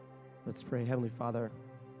Let's pray. Heavenly Father,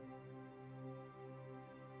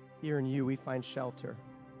 here in you we find shelter,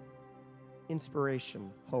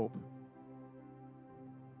 inspiration, hope,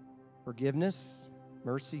 forgiveness,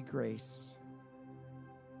 mercy, grace,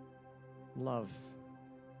 love,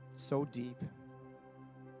 so deep.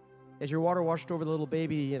 As your water washed over the little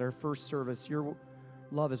baby in our first service, your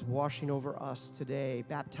love is washing over us today,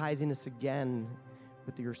 baptizing us again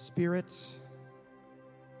with your Spirit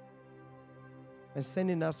and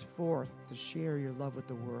sending us forth to share your love with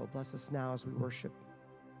the world. Bless us now as we worship,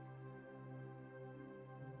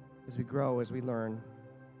 as we grow, as we learn,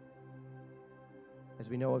 as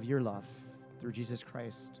we know of your love through Jesus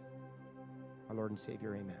Christ, our Lord and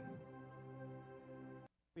Savior. Amen.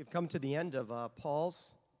 We've come to the end of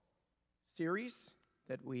Paul's series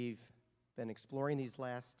that we've been exploring these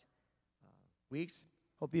last weeks.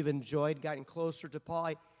 Hope you've enjoyed getting closer to Paul.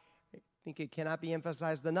 I think it cannot be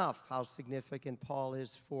emphasized enough how significant Paul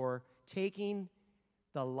is for taking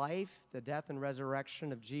the life, the death, and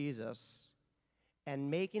resurrection of Jesus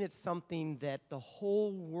and making it something that the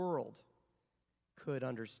whole world could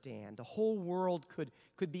understand, the whole world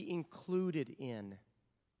could be included in.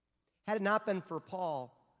 Had it not been for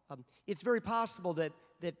Paul, it's very possible that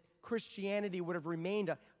Christianity would have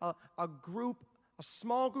remained a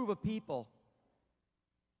small group of people,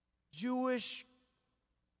 Jewish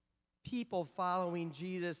people following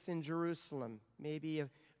Jesus in Jerusalem, maybe a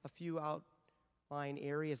few outlying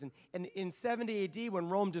areas. And in 70 AD, when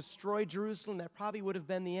Rome destroyed Jerusalem, that probably would have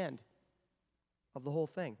been the end of the whole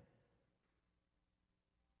thing.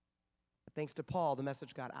 But thanks to Paul, the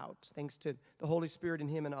message got out. Thanks to the Holy Spirit in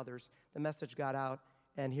him and others, the message got out,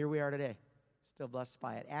 and here we are today, still blessed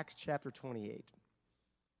by it. Acts chapter 28.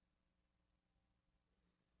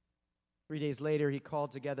 3 days later, he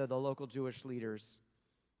called together the local Jewish leaders.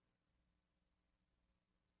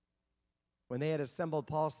 When they had assembled,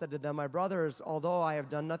 Paul said to them, "My brothers, although I have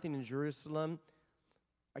done nothing in Jerusalem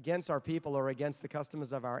against our people or against the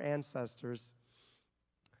customs of our ancestors,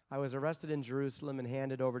 I was arrested in Jerusalem and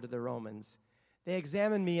handed over to the Romans. They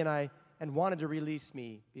examined me and wanted to release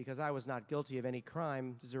me because I was not guilty of any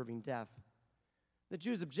crime deserving death. The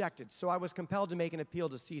Jews objected, so I was compelled to make an appeal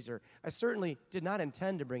to Caesar. I certainly did not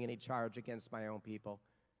intend to bring any charge against my own people.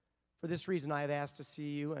 For this reason, I have asked to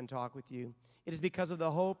see you and talk with you. It is because of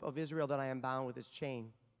the hope of Israel that I am bound with this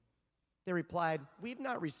chain." They replied, "We've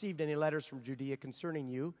not received any letters from Judea concerning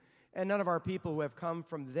you, and none of our people who have come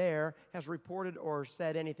from there has reported or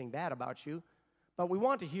said anything bad about you. But we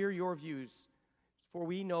want to hear your views, for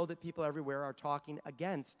we know that people everywhere are talking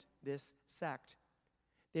against this sect."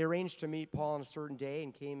 They arranged to meet Paul on a certain day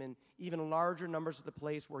and came in even larger numbers to the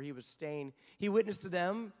place where he was staying. He witnessed to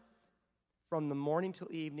them from the morning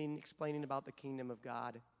till evening, explaining about the kingdom of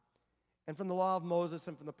God. And from the law of Moses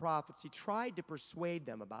and from the prophets, he tried to persuade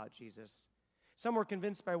them about Jesus. Some were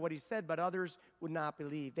convinced by what he said, but others would not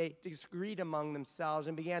believe. They disagreed among themselves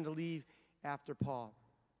and began to leave after Paul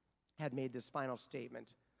had made this final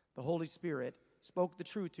statement. "The Holy Spirit spoke the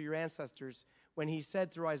truth to your ancestors when he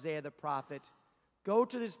said through Isaiah the prophet, 'Go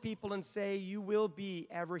to this people and say, you will be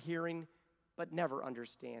ever hearing, but never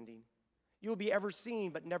understanding. You will be ever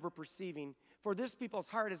seeing, but never perceiving. For this people's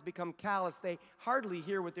heart has become callous. They hardly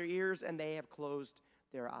hear with their ears, and they have closed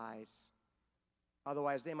their eyes.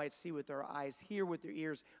 Otherwise, they might see with their eyes, hear with their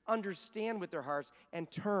ears, understand with their hearts,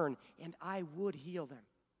 and turn, and I would heal them.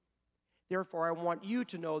 Therefore, I want you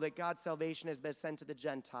to know that God's salvation has been sent to the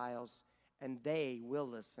Gentiles, and they will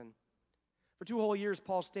listen.' For 2 whole years,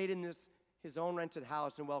 Paul stayed in his own rented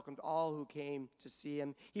house and welcomed all who came to see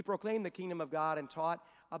him. He proclaimed the kingdom of God and taught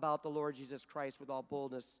about the Lord Jesus Christ with all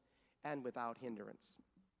boldness and without hindrance."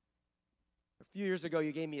 A few years ago,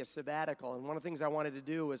 you gave me a sabbatical, and one of the things I wanted to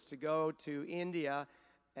do was to go to India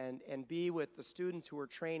and be with the students who were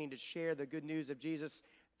training to share the good news of Jesus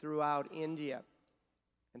throughout India.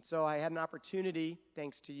 And so I had an opportunity,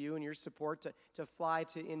 thanks to you and your support, to fly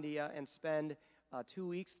to India and spend 2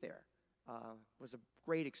 weeks there. It was a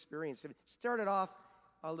great experience. It started off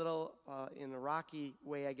a little in a rocky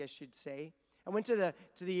way, I guess you'd say. I went to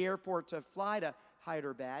the airport to fly to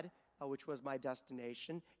Hyderabad, which was my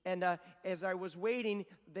destination. And as I was waiting,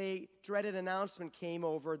 the dreaded announcement came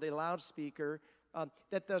over the loudspeaker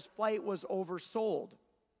that this flight was oversold.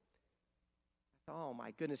 Oh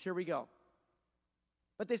my goodness, here we go.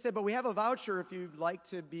 But they said, "But we have a voucher if you'd like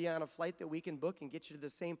to be on a flight that we can book and get you to the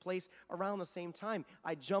same place around the same time."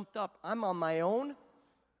 I jumped up. I'm on my own.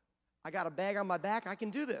 I got a bag on my back. I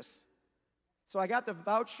can do this. So I got the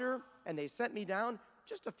voucher, and they sent me down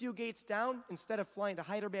just a few gates down. Instead of flying to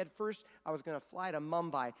Hyderabad first, I was going to fly to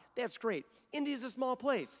Mumbai. That's great. India's a small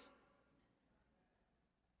place.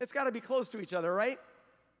 It's got to be close to each other, right?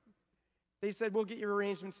 They said, we'll get your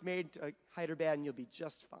arrangements made to Hyderabad and you'll be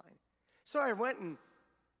just fine. So I went and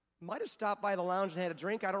might have stopped by the lounge and had a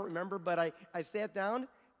drink. I don't remember, but I sat down,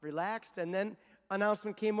 relaxed, and then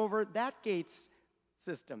announcement came over that gate's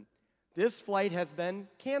system. This flight has been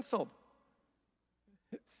canceled.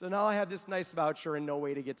 So now I have this nice voucher and no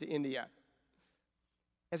way to get to India.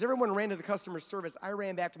 As everyone ran to the customer service, I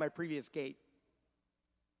ran back to my previous gate.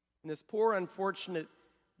 And this poor, unfortunate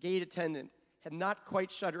gate attendant had not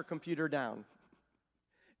quite shut her computer down.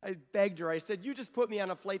 I begged her. I said, you just put me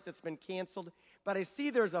on a flight that's been canceled, but I see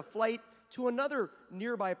there's a flight to another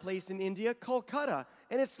nearby place in India, Kolkata,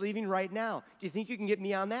 and it's leaving right now. Do you think you can get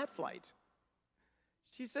me on that flight?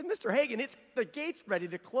 She said, Mr. Hagen, the gate's ready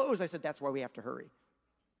to close. I said, that's why we have to hurry.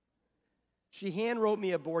 She hand wrote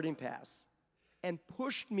me a boarding pass and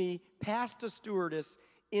pushed me past a stewardess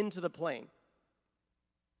into the plane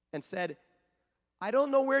and said, I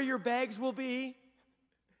don't know where your bags will be,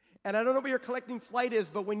 and I don't know where your collecting flight is,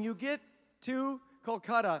 but when you get to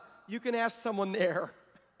Kolkata, you can ask someone there.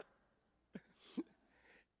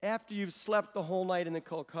 After you've slept the whole night in the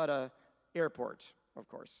Kolkata airport, of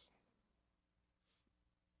course.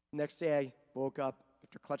 Next day, I woke up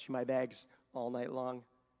after clutching my bags all night long.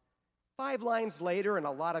 5 lines later, and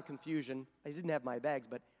a lot of confusion. I didn't have my bags,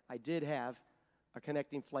 but I did have a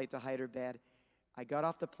connecting flight to Hyderabad. I got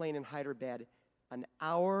off the plane in Hyderabad an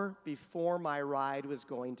hour before my ride was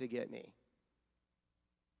going to get me.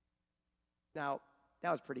 Now,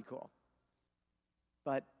 that was pretty cool,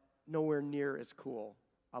 but nowhere near as cool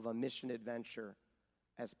of a mission adventure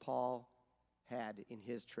as Paul had in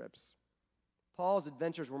his trips. Paul's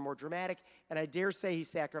adventures were more dramatic, and I dare say he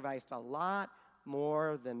sacrificed a lot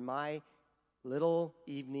more than my little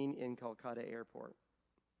evening in Calcutta airport.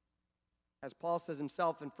 As Paul says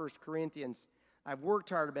himself in 1 Corinthians, I've worked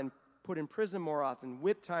hard, been put in prison more often,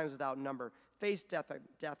 whipped times without number, faced death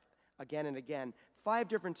again and again. 5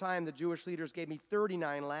 different times the Jewish leaders gave me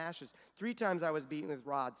 39 lashes. 3 times I was beaten with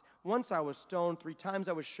rods. Once I was stoned. 3 times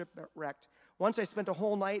I was shipwrecked. Once I spent a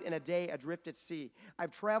whole night and a day adrift at sea.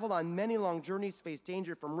 I've traveled on many long journeys, faced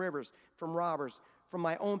danger from rivers, from robbers, from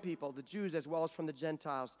my own people, the Jews as well as from the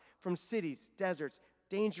Gentiles, from cities, deserts,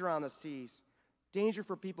 danger on the seas, danger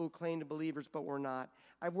for people who claim to be believers but were not.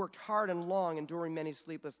 I've worked hard and long, enduring many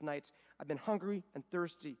sleepless nights. I've been hungry and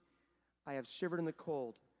thirsty. I have shivered in the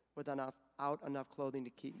cold without enough clothing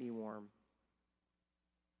to keep me warm.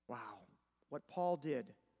 Wow, what Paul did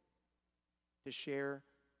to share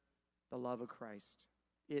the love of Christ.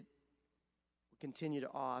 It will continue to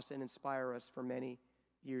awe us and inspire us for many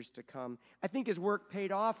years to come. I think his work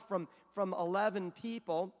paid off from 11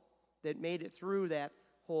 people that made it through that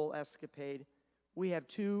whole escapade. We have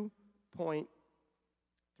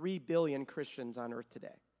 2.3 billion Christians on earth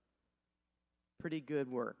today. Pretty good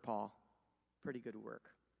work, Paul. Pretty good work.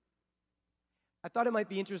 I thought it might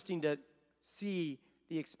be interesting to see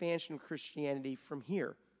the expansion of Christianity from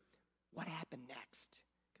here. What happened next?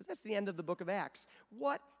 Because that's the end of the book of Acts.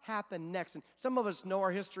 What happened next? And some of us know our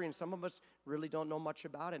history, and some of us really don't know much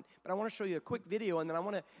about it. But I want to show you a quick video, and then I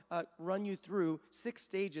want to run you through 6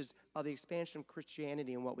 stages of the expansion of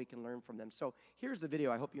Christianity and what we can learn from them. So here's the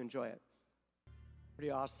video. I hope you enjoy it. Pretty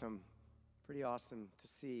awesome. Pretty awesome to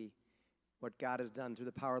see what God has done through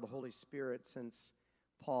the power of the Holy Spirit since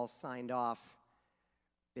Paul signed off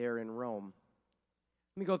there in Rome.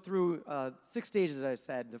 Let me go through 6 stages, as I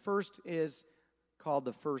said. The first is called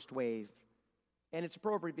the first wave. And it's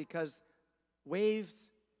appropriate because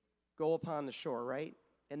waves go upon the shore, right?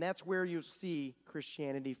 And that's where you see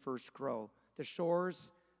Christianity first grow. The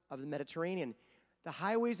shores of the Mediterranean. The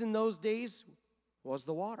highways in those days was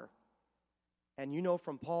the water. And you know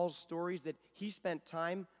from Paul's stories that he spent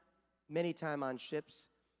many time on ships.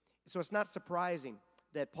 So it's not surprising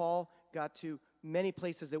that Paul got to many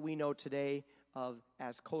places that we know today of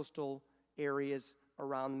as coastal areas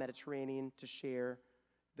around the Mediterranean to share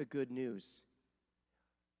the good news.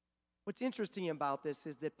 What's interesting about this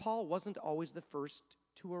is that Paul wasn't always the first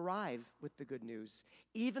to arrive with the good news,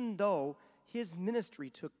 even though his ministry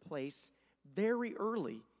took place very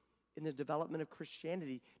early in the development of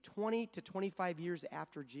Christianity, 20 to 25 years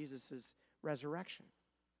after Jesus' resurrection.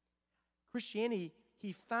 Christianity,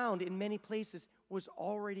 he found in many places, was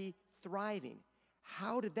already thriving.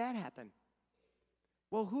 How did that happen?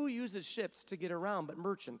 Well, who uses ships to get around but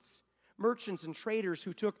merchants? Merchants and traders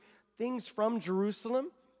who took things from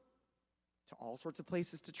Jerusalem to all sorts of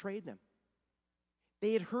places to trade them.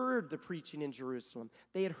 They had heard the preaching in Jerusalem.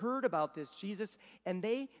 They had heard about this Jesus, and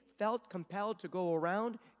they felt compelled to go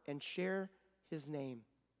around and share his name.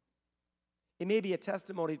 It may be a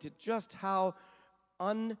testimony to just how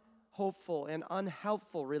unhopeful and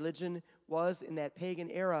unhelpful religion was in that pagan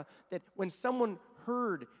era, that when someone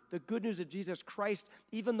heard the good news of Jesus Christ,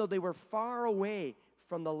 even though they were far away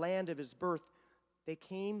from the land of his birth, they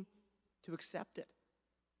came to accept it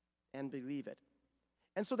and believe it.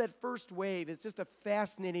 And so that first wave is just a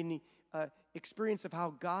fascinating experience of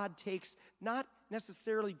how God takes not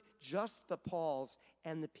necessarily just the Pauls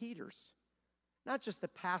and the Peters, not just the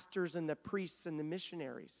pastors and the priests and the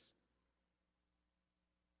missionaries,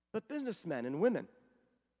 but businessmen and women,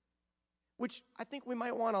 which I think we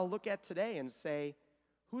might want to look at today and say,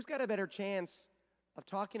 who's got a better chance of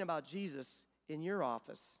talking about Jesus in your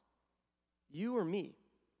office, you or me?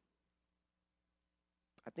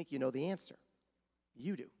 I think you know the answer.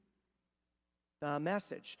 You do. The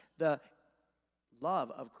message, the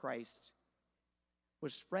love of Christ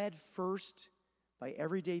was spread first by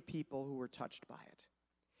everyday people who were touched by it.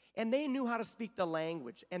 And they knew how to speak the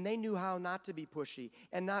language, and they knew how not to be pushy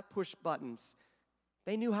and not push buttons.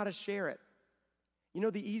 They knew how to share it. You know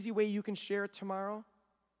the easy way you can share it tomorrow?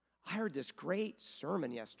 I heard this great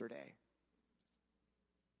sermon yesterday.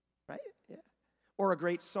 Right? Yeah. Or a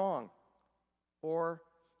great song. Or,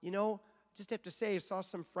 just have to say, I saw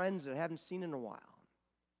some friends that I haven't seen in a while.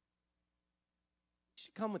 You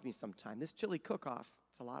should come with me sometime. This chili cook-off,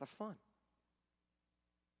 it's a lot of fun.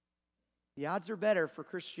 The odds are better for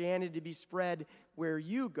Christianity to be spread where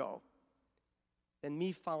you go than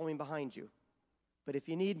me following behind you. But if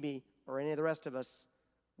you need me or any of the rest of us,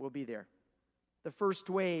 we'll be there. The first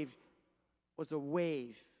wave was a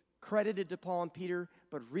wave credited to Paul and Peter,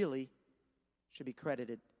 but really should be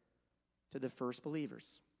credited to the first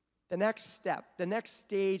believers. The next step, the next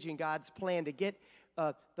stage in God's plan to get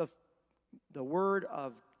the word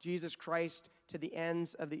of Jesus Christ to the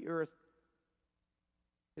ends of the earth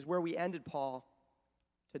is where we ended Paul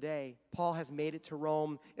today. Paul has made it to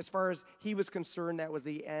Rome. As far as he was concerned, that was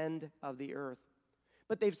the end of the earth.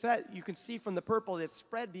 But they've said, you can see from the purple, it's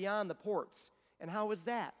spread beyond the ports. And how is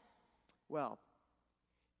that? Well,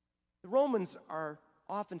 the Romans are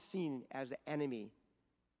often seen as the enemy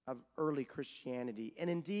of early Christianity. And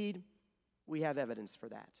indeed, we have evidence for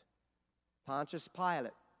that. Pontius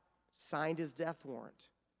Pilate signed his death warrant.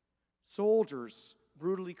 Soldiers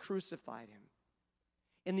brutally crucified him.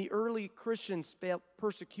 And the early Christians felt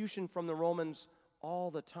persecution from the Romans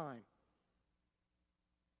all the time.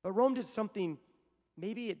 But Rome did something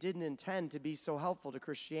maybe it didn't intend to be so helpful to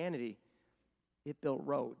Christianity. It built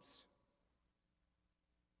roads.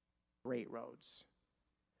 Great roads.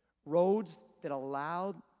 Roads that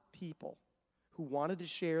allowed people who wanted to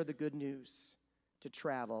share the good news to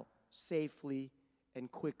travel safely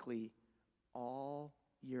and quickly all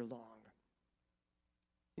year long.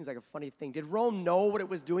 Seems like a funny thing. Did Rome know what it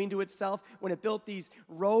was doing to itself when it built these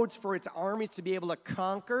roads for its armies to be able to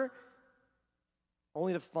conquer,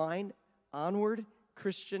 only to find onward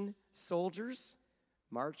Christian soldiers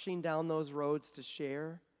marching down those roads to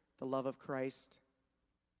share the love of Christ?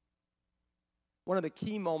 One of the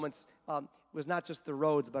key moments was not just the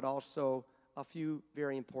roads, but also a few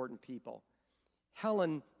very important people.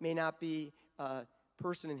 Helen may not be a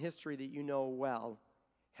person in history that you know well.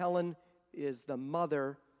 Helen is the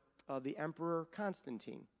mother of the Emperor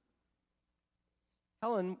Constantine.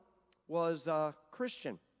 Helen was a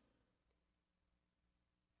Christian.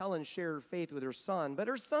 Helen shared her faith with her son, but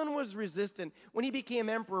her son was resistant. When he became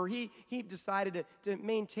emperor, he decided to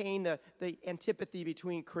maintain the antipathy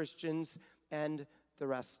between Christians and the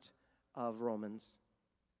rest of Romans.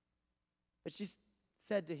 But she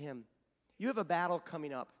said to him, "You have a battle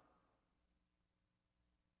coming up.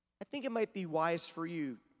 I think it might be wise for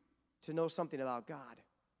you to know something about God."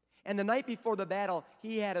 And the night before the battle,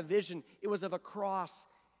 he had a vision. It was of a cross.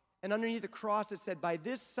 And underneath the cross, it said, "By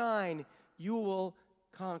this sign, you will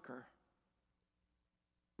conquer."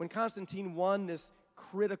 When Constantine won this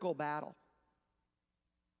critical battle,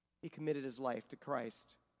 he committed his life to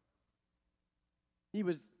Christ. He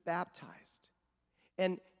was baptized.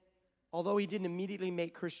 And although he didn't immediately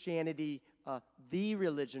make Christianity the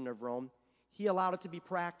religion of Rome, he allowed it to be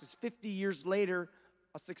practiced. 50 years later,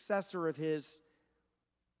 a successor of his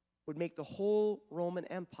would make the whole Roman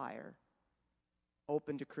Empire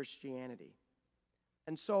open to Christianity.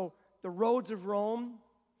 And so the roads of Rome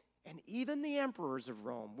and even the emperors of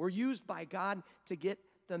Rome were used by God to get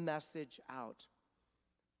the message out.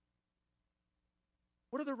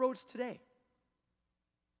 What are the roads today?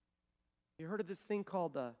 You heard of this thing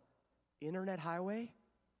called the Internet Highway?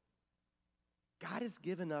 God has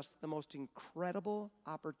given us the most incredible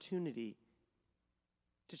opportunity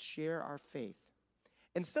to share our faith.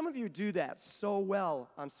 And some of you do that so well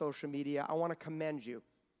on social media. I want to commend you.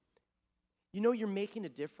 You know you're making a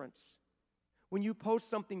difference. When you post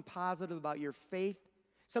something positive about your faith,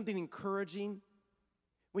 something encouraging,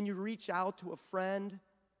 when you reach out to a friend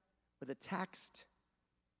with a text.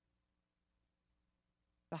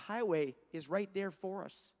 The highway is right there for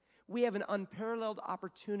us. We have an unparalleled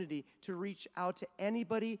opportunity to reach out to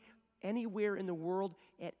anybody, anywhere in the world,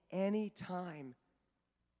 at any time.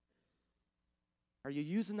 Are you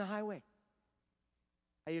using the highway?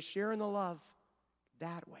 Are you sharing the love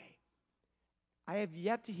that way? I have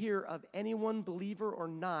yet to hear of anyone, believer or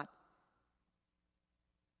not,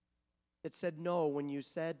 that said no when you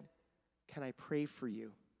said, "Can I pray for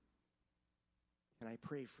you? Can I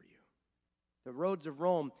pray for you?" The roads of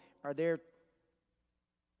Rome are their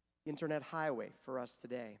internet highway for us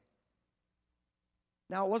today.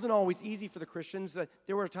 Now, it wasn't always easy for the Christians.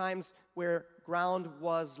 There were times where ground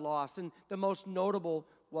was lost. And the most notable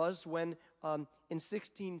was when in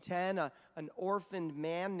 1610, an orphaned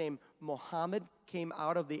man named Muhammad came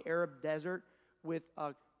out of the Arab desert with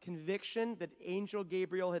a conviction that Angel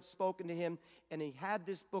Gabriel had spoken to him, and he had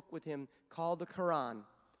this book with him called the Quran.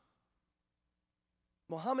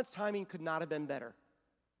 Muhammad's timing could not have been better,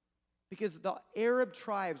 because the Arab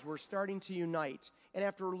tribes were starting to unite. And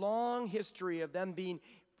after a long history of them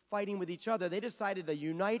fighting with each other, they decided to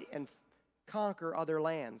unite and conquer other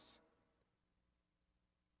lands.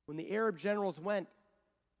 When the Arab generals went,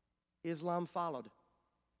 Islam followed.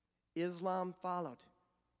 Islam followed.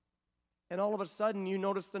 And all of a sudden, you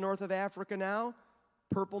notice the north of Africa now,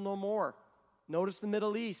 purple no more. Notice the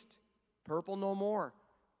Middle East, purple no more.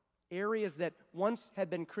 Areas that once had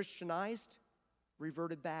been Christianized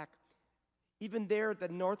reverted back. Even there at the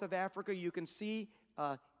north of Africa, you can see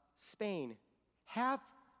Spain. Half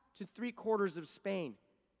to 3/4 of Spain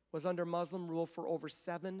was under Muslim rule for over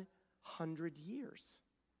 700 years.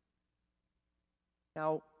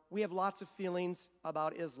 Now, we have lots of feelings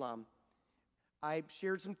about Islam. I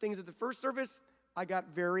shared some things at the first service. I got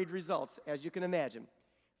varied results, as you can imagine.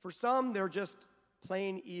 For some, they're just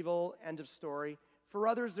plain evil, end of story. For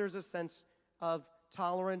others, there's a sense of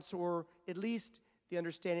tolerance, or at least the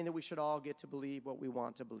understanding that we should all get to believe what we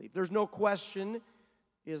want to believe. There's no question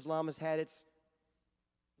Islam has had its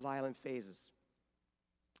violent phases.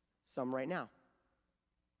 Some right now.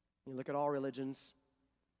 You look at all religions,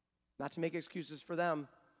 not to make excuses for them,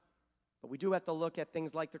 but we do have to look at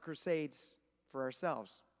things like the Crusades for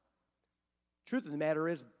ourselves. Truth of the matter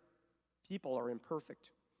is, people are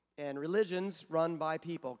imperfect, and religions run by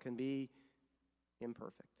people can be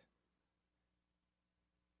imperfect.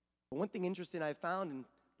 But one thing interesting I found in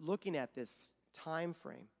looking at this time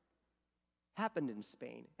frame happened in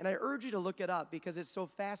Spain. And I urge you to look it up because it's so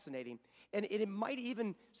fascinating. And it might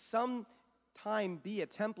even sometime be a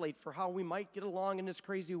template for how we might get along in this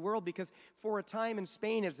crazy world, because for a time in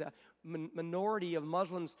Spain, as a minority of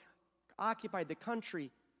Muslims occupied the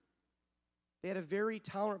country, they had a very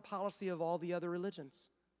tolerant policy of all the other religions.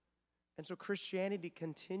 And so Christianity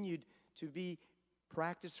continued to be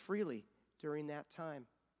practiced freely during that time.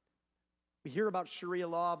 We hear about Sharia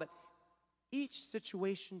law, but each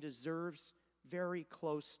situation deserves very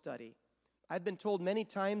close study. I've been told many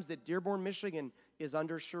times that Dearborn, Michigan is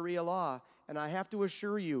under Sharia law, and I have to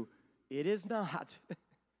assure you, it is not.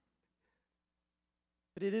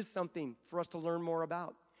 But it is something for us to learn more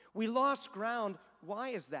about. We lost ground. Why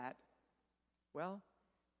is that? Well,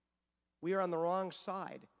 we are on the wrong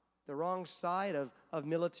side of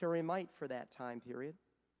military might for that time period.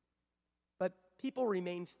 But people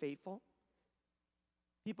remained faithful.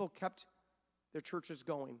 People kept their churches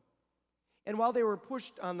going. And while they were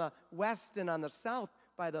pushed on the west and on the south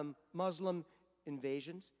by the Muslim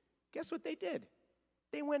invasions, guess what they did?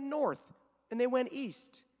 They went north and they went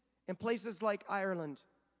east. In places like Ireland,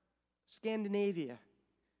 Scandinavia,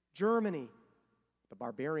 Germany, the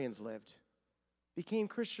barbarians lived, became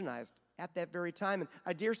Christianized at that very time. And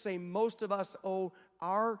I dare say most of us owe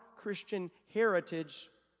our Christian heritage,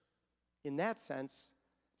 in that sense,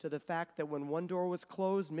 to the fact that when one door was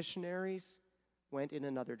closed, missionaries went in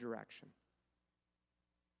another direction.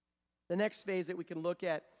 The next phase that we can look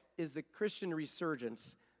at is the Christian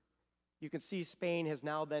resurgence. You can see Spain has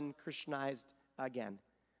now been Christianized again.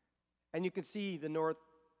 And you can see the north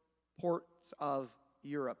ports of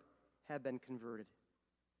Europe have been converted.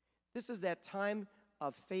 This is that time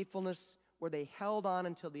of faithfulness where they held on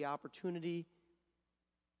until the opportunity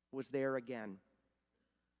was there again.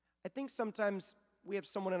 I think sometimes we have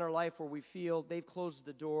someone in our life where we feel they've closed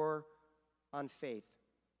the door on faith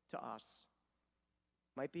to us.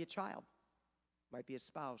 Might be a child, might be a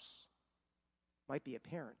spouse, might be a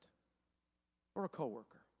parent, or a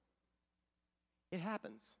coworker. It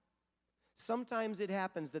happens. Sometimes it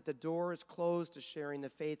happens that the door is closed to sharing the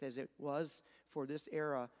faith as it was for this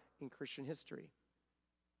era in Christian history.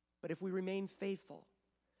 But if we remain faithful,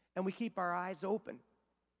 and we keep our eyes open.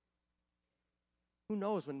 Who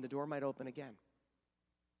knows when the door might open again?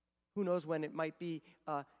 Who knows when it might be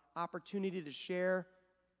an opportunity to share?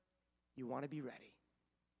 You want to be ready.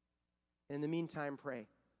 In the meantime, pray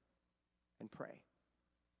and pray.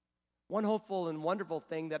 One hopeful and wonderful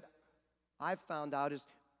thing that I've found out is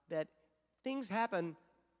that things happen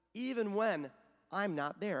even when I'm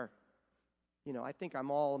not there. You know, I think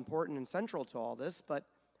I'm all important and central to all this, but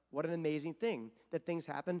what an amazing thing that things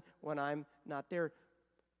happen when I'm not there.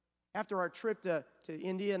 After our trip to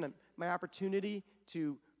India and my opportunity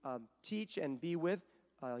to teach and be with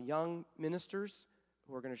young ministers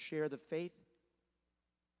who are going to share the faith,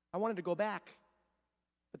 I wanted to go back.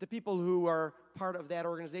 But the people who are part of that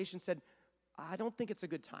organization said, I don't think it's a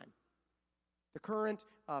good time. The current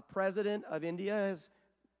president of India is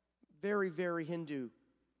very, very Hindu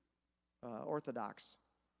Orthodox.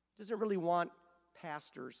 Doesn't really want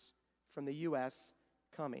pastors from the U.S.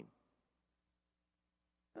 coming.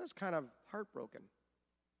 I was kind of heartbroken.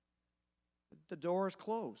 The door is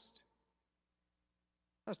closed.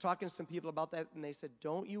 I was talking to some people about that, and they said,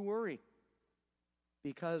 don't you worry,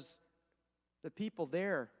 because the people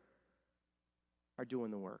there are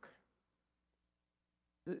doing the work.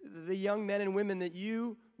 The young men and women that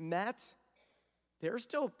you met, they're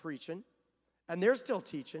still preaching, and they're still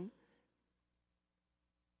teaching.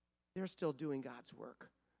 They're still doing God's work.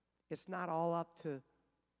 It's not all up to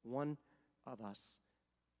one of us.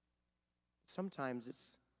 Sometimes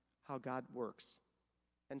it's how God works.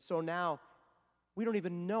 And so now, we don't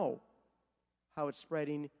even know how it's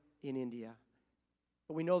spreading in India.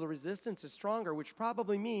 But we know the resistance is stronger, which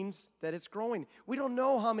probably means that it's growing. We don't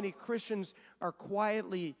know how many Christians are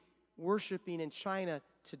quietly worshiping in China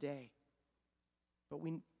today. But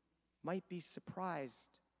we might be surprised.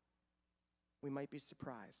 We might be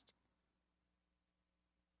surprised.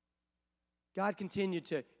 God continued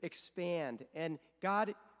to expand, and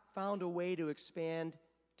God found a way to expand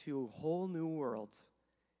to whole new worlds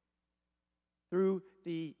through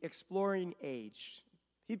the exploring age.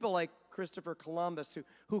 People like Christopher Columbus,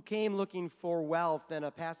 who came looking for wealth and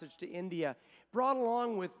a passage to India, brought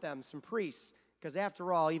along with them some priests, because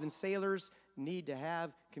after all, even sailors need to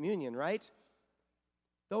have communion, right?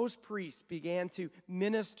 Those priests began to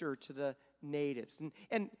minister to the natives.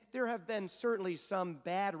 And there have been certainly some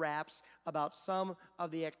bad raps about some of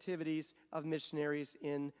the activities of missionaries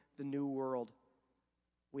in the New World.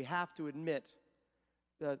 We have to admit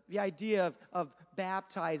the idea of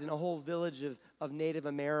baptizing a whole village of Native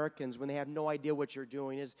Americans when they have no idea what you're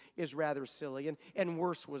doing is rather silly, and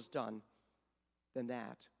worse was done than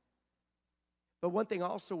that. But one thing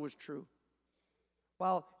also was true.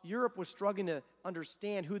 While Europe was struggling to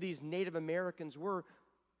understand who these Native Americans were,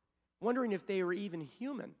 wondering if they were even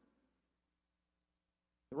human,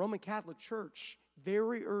 the Roman Catholic Church,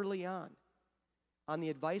 very early on the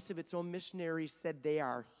advice of its own missionaries, said they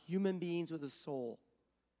are human beings with a soul.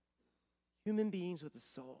 Human beings with a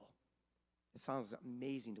soul. It sounds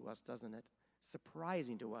amazing to us, doesn't it?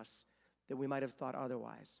 Surprising to us that we might have thought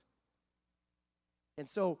otherwise. And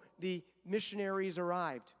so the missionaries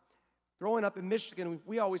arrived. Growing up in Michigan,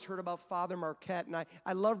 we always heard about Father Marquette, and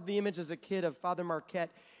I loved the image as a kid of Father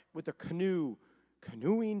Marquette with a canoe,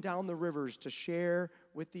 canoeing down the rivers to share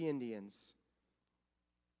with the Indians.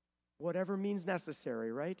 Whatever means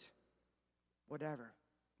necessary, right? Whatever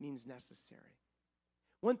means necessary.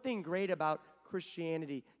 One thing great about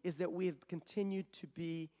Christianity is that we have continued to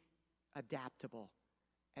be adaptable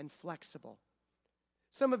and flexible.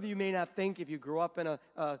 Some of you may not think, if you grew up in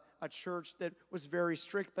a church that was very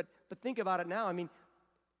strict, but think about it now. I mean,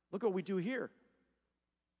 look what we do here.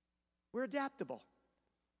 We're adaptable.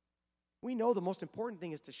 We know the most important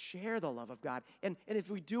thing is to share the love of God. And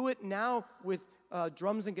if we do it now with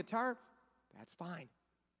drums and guitar, that's fine.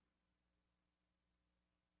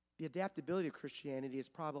 The adaptability of Christianity is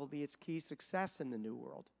probably its key success in the New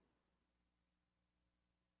World.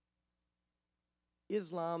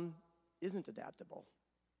 Islam isn't adaptable.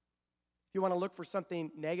 If you want to look for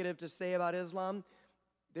something negative to say about Islam,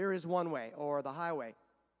 there is one way, or the highway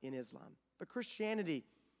in Islam. But Christianity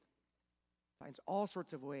finds all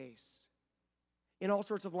sorts of ways, in all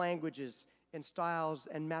sorts of languages and styles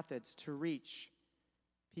and methods to reach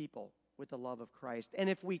people with the love of Christ. And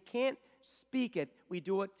if we can't speak it, we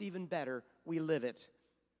do what's even better. We live it,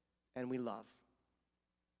 and we love.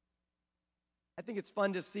 I think it's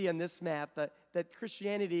fun to see on this map that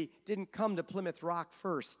Christianity didn't come to Plymouth Rock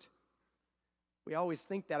first. We always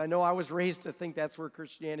think that. I know I was raised to think that's where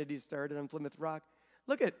Christianity started, on Plymouth Rock.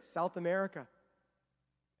 Look at South America.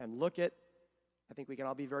 And look at, I think we can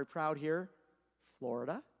all be very proud here,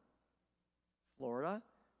 Florida. Florida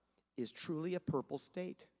is truly a purple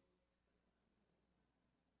state.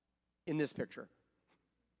 in this picture.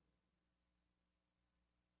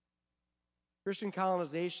 Christian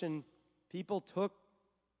colonization, people took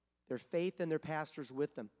their faith and their pastors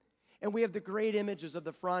with them. And we have the great images of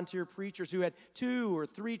the frontier preachers who had 2 or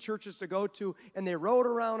 3 churches to go to, and they rode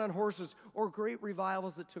around on horses, or great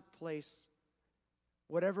revivals that took place.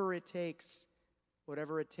 Whatever it takes,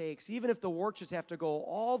 even if the Warches have to go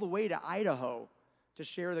all the way to Idaho to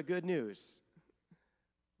share the good news,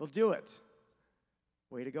 we'll do it.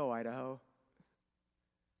 Way to go, Idaho.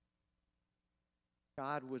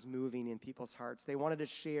 God was moving in people's hearts. They wanted to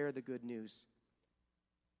share the good news.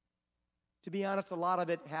 To be honest, a lot of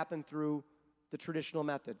it happened through the traditional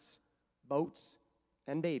methods, boats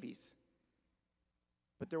and babies.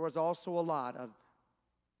 But there was also a lot of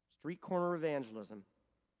street corner evangelism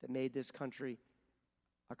that made this country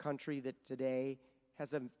a country that today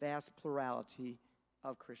has a vast plurality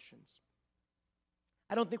of Christians.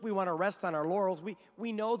 I don't think we want to rest on our laurels.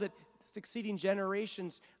 We know that succeeding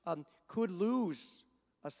generations could lose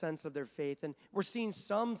a sense of their faith, and we're seeing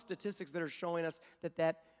some statistics that are showing us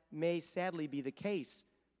that may sadly be the case.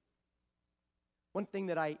 One thing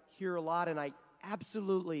that I hear a lot, and I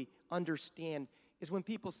absolutely understand, is when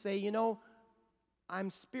people say, I'm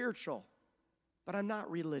spiritual, but I'm not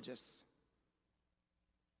religious.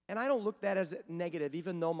 And I don't look at that as negative,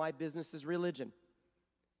 even though my business is religion.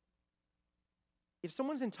 If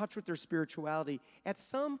someone's in touch with their spirituality, at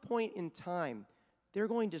some point in time, they're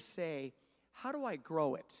going to say, how do I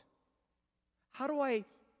grow it? How do I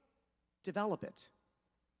develop it?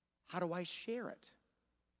 How do I share it?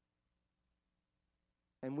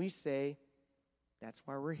 And we say, that's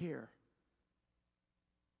why we're here.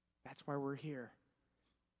 That's why we're here.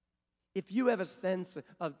 If you have a sense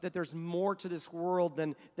of that there's more to this world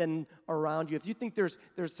than around you, if you think there's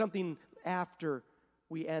something after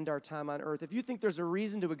we end our time on earth, if you think there's a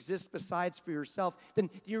reason to exist besides for yourself, then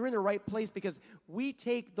you're in the right place, because we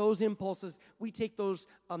take those impulses, we take those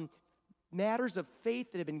matters of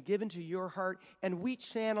faith that have been given to your heart, and we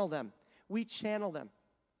channel them. We channel them.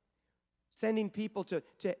 Sending people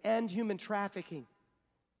to end human trafficking,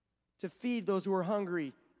 to feed those who are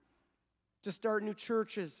hungry, to start new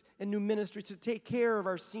churches and new ministries, to take care of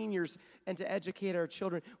our seniors and to educate our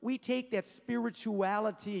children. We take that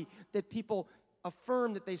spirituality that people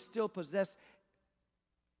affirm that they still possess,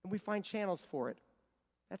 and we find channels for it.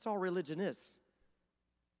 That's all religion is.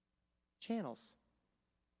 Channels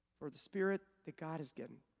for the Spirit that God has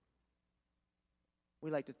given. We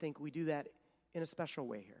like to think we do that in a special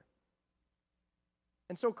way here.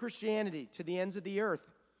 And so Christianity to the ends of the earth.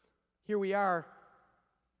 Here we are.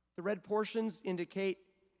 The red portions indicate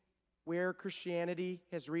where Christianity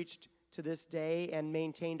has reached to this day and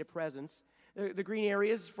maintained a presence. The green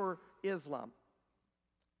areas for Islam.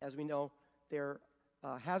 As we know, there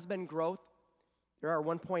has been growth. There are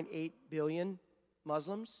 1.8 billion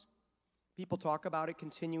Muslims. People talk about it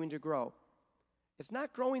continuing to grow. It's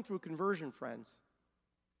not growing through conversion, friends.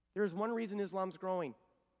 There's one reason Islam's growing.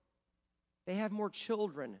 They have more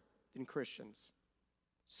children than Christians.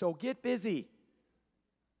 So get busy.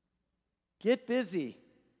 Get busy.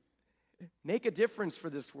 Make a difference for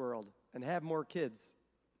this world and have more kids.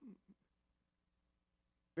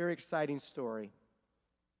 Very exciting story.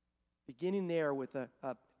 Beginning there with a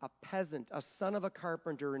peasant, a son of a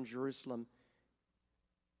carpenter in Jerusalem.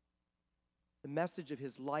 The message of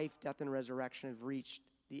his life, death, and resurrection have reached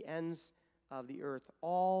the ends of the earth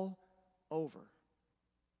all over.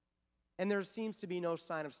 And there seems to be no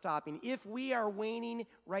sign of stopping. If we are waning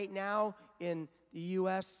right now in the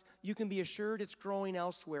U.S., you can be assured it's growing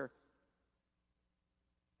elsewhere.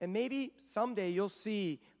 And maybe someday you'll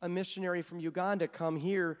see a missionary from Uganda come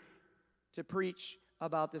here to preach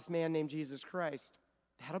about this man named Jesus Christ.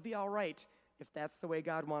 That'll be all right if that's the way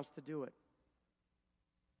God wants to do it.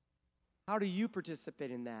 How do you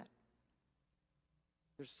participate in that?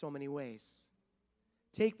 There's so many ways.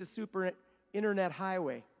 Take the super internet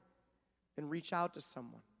highway and reach out to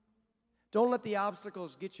someone. Don't let the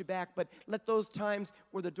obstacles get you back, but let those times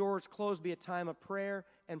where the door is closed be a time of prayer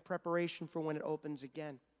and preparation for when it opens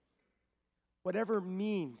again. Whatever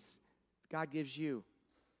means God gives you,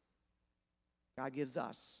 God gives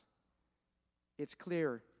us. It's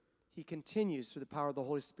clear He continues through the power of the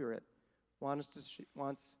Holy Spirit,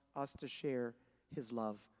 wants us to share His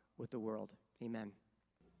love with the world. Amen.